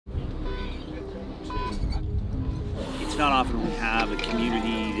not often we have a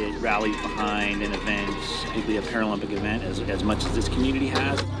community that rallies behind an event, particularly a Paralympic event, as much as this community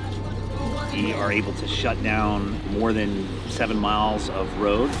has. We are able to shut down more than 7 miles of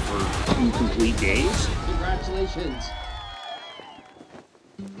road for 2 complete days. Congratulations.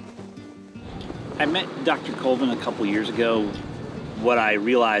 I met Dr. Colvin a couple years ago. What I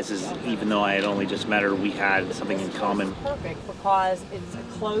realized is, even though I had only just met her, we had something in common. Perfect, because it's a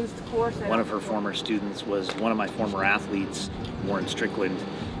closed course. One of her former students was one of my former athletes, Strickland.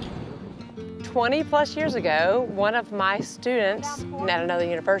 20 plus years ago, one of my students at another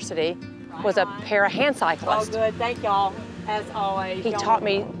university was a para-hand cyclist. Oh, good. Thank y'all, as always. He taught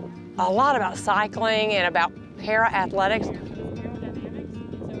me a lot about cycling and about para-athletics.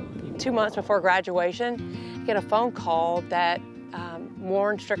 2 months before graduation, I get a phone call that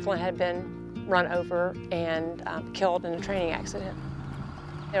Strickland had been run over and killed in a training accident.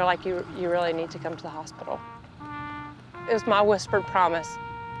 They were like, you really need to come to the hospital. It was my whispered promise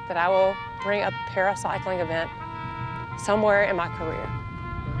that I will bring a para-cycling event somewhere in my career.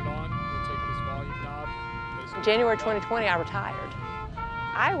 Turn it on, we'll take this volume knob. In January 2020, I retired.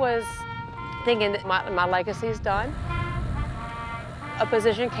 I was thinking that my legacy's done. A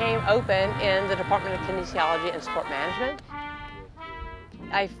position came open in the Department of Kinesiology and Sport Management.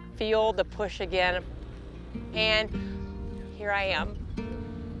 I feel the push again, and here I am.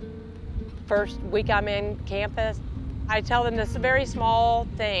 First week I'm in campus, I tell them this very small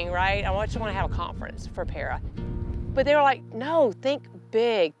thing, right? I just want to have a conference for para. But they were like, no, think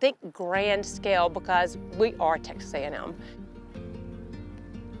big, think grand scale, because we are Texas A&M.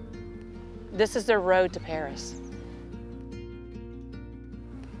 This is their road to Paris.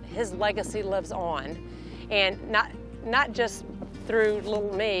 His legacy lives on, and not just through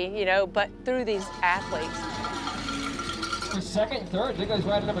little me, you know, but through these athletes. For second, third, there goes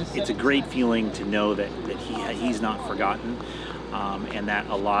right number 7. It's a great feeling to know that he's not forgotten, and that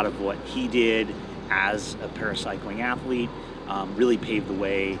a lot of what he did as a paracycling athlete really paved the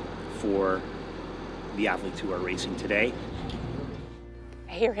way for the athletes who are racing today.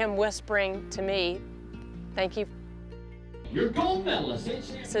 I hear him whispering to me, thank you. Your gold medalist.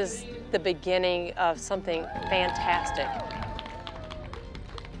 This is the beginning of something fantastic.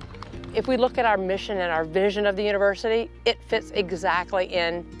 If we look at our mission and our vision of the university, it fits exactly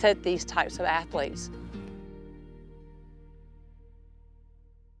into these types of athletes.